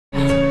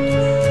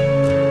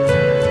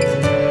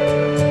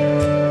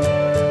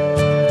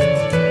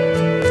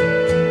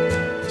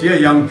Dear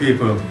young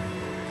people,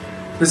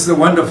 this is a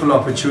wonderful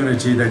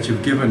opportunity that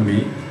you've given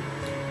me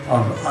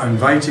of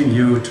inviting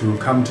you to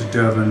come to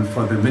Durban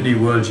for the Mini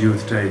World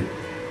Youth Day.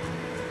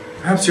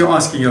 Perhaps you're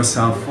asking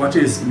yourself, what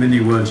is Mini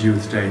World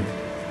Youth Day?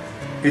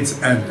 It's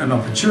an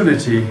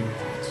opportunity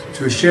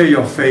to share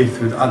your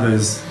faith with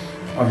others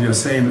of your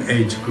same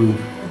age group,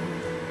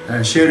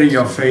 sharing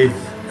your faith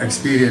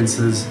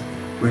experiences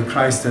where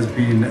Christ has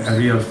been a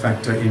real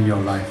factor in your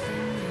life.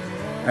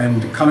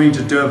 And coming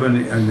to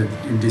Durban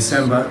in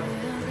December,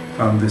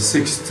 from the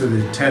 6th to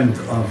the 10th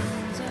of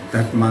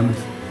that month,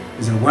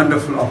 is a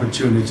wonderful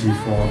opportunity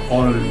for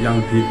all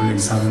young people in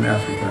Southern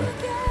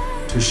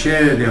Africa to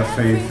share their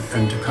faith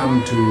and to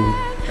come to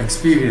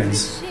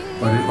experience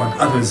what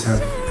others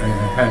have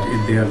had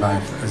in their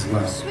life as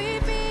well.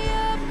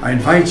 I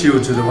invite you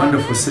to the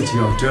wonderful city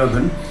of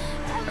Durban,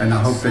 and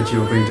I hope that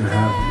you're going to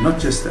have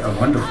not just a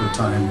wonderful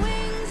time,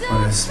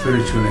 but a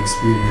spiritual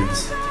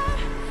experience,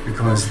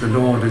 because the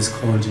Lord has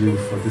called you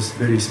for this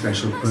very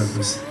special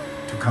purpose,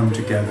 to come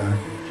together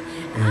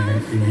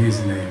in His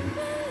name.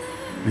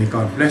 May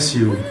God bless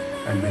you,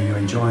 and may you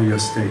enjoy your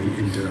stay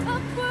in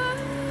Durban.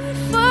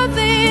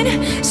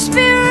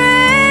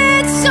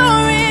 Spirit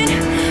soaring,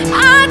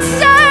 I'd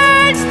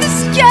search the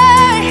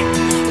sky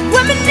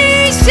when my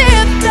knees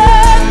hit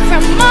blood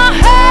from my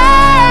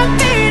heart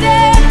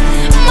beating,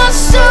 my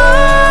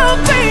soul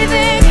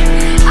breathing.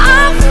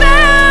 I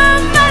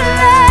found my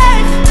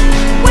life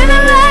when I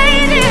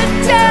laid it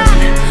down,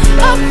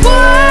 a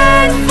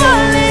word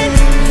falling,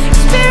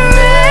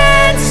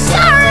 spirit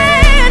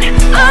soaring,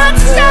 I'd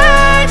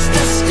search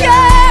the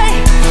sky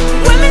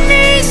when my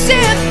knees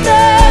hit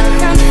blood.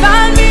 Come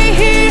find me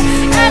here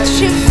at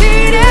your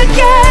feet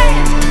again.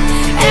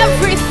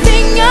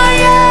 Everything I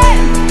am,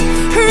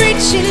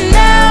 reaching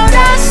out,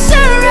 I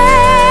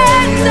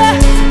surrender.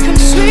 Come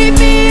sweep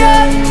me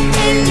up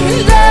in your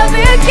love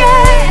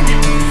again,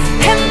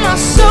 and my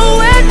soul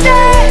will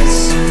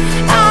dance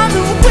on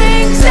the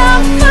wings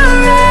of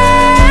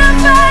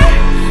forever.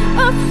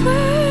 A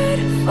word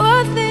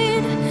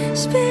falling,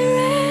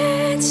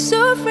 spirit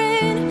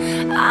soaring,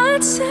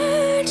 I'd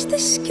search the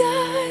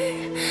sky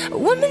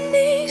when my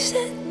knees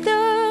hit the